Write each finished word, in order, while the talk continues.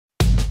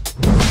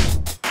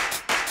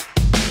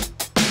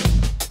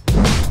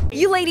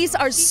You ladies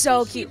are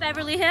so cute.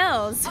 Beverly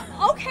Hills.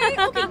 Okay,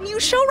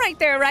 new show right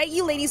there, right?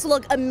 You ladies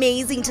look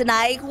amazing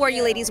tonight. Who are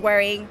you ladies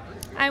wearing?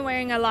 I'm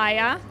wearing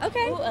Alaya.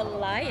 Okay. Oh,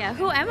 Alaya.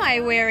 Who am I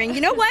wearing?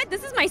 You know what?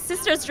 This is my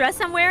sister's dress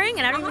I'm wearing,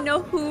 and I don't even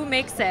know who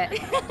makes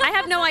it. I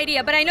have no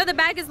idea, but I know the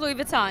bag is Louis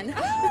Vuitton.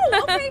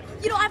 Oh, okay.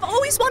 You know, I've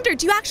always wondered,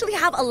 do you actually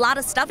have a lot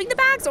of stuff in the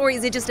bags, or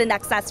is it just an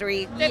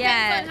accessory?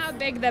 Depends on how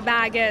big the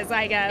bag is,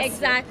 I guess.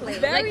 Exactly.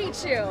 Very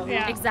true.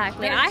 Yeah.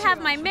 Exactly. I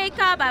have my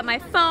makeup, I have my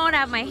phone, I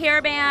have my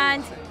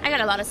hairband. I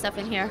got a lot of stuff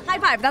in here. High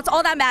five. That's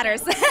all that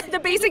matters.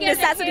 The basic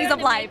necessities of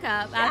life.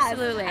 Makeup,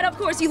 absolutely. And of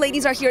course, you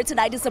ladies are here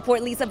tonight to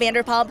support Lisa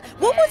Vanderpump.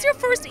 What was your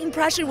first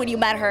impression when you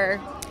met her?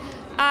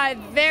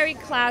 Very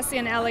classy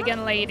and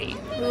elegant lady.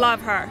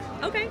 Love her.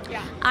 Okay.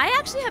 Yeah. I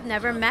actually have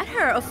never met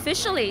her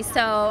officially,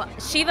 so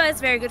Shiva is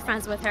very good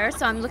friends with her,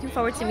 so I'm looking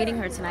forward to meeting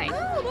her tonight.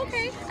 Oh,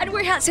 okay. And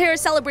we're here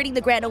celebrating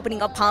the grand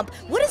opening of Pump.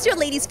 What is your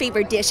ladies'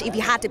 favorite dish if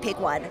you had to pick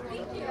one?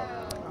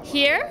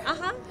 Here?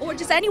 Or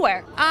just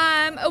anywhere?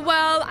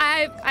 Well,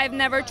 I've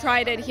never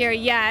tried it here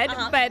yet,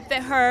 but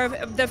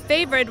the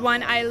favorite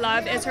one I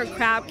love is her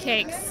crab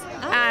cakes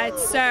at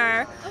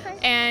Sir,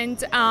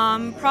 and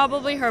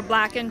probably her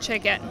blackened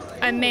chicken.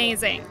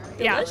 Amazing.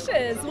 Delicious.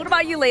 Yeah. What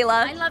about you,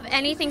 Layla? I love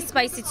anything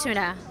spicy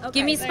tuna.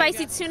 Give me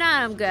spicy tuna,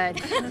 I'm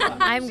good.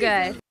 I'm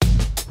good.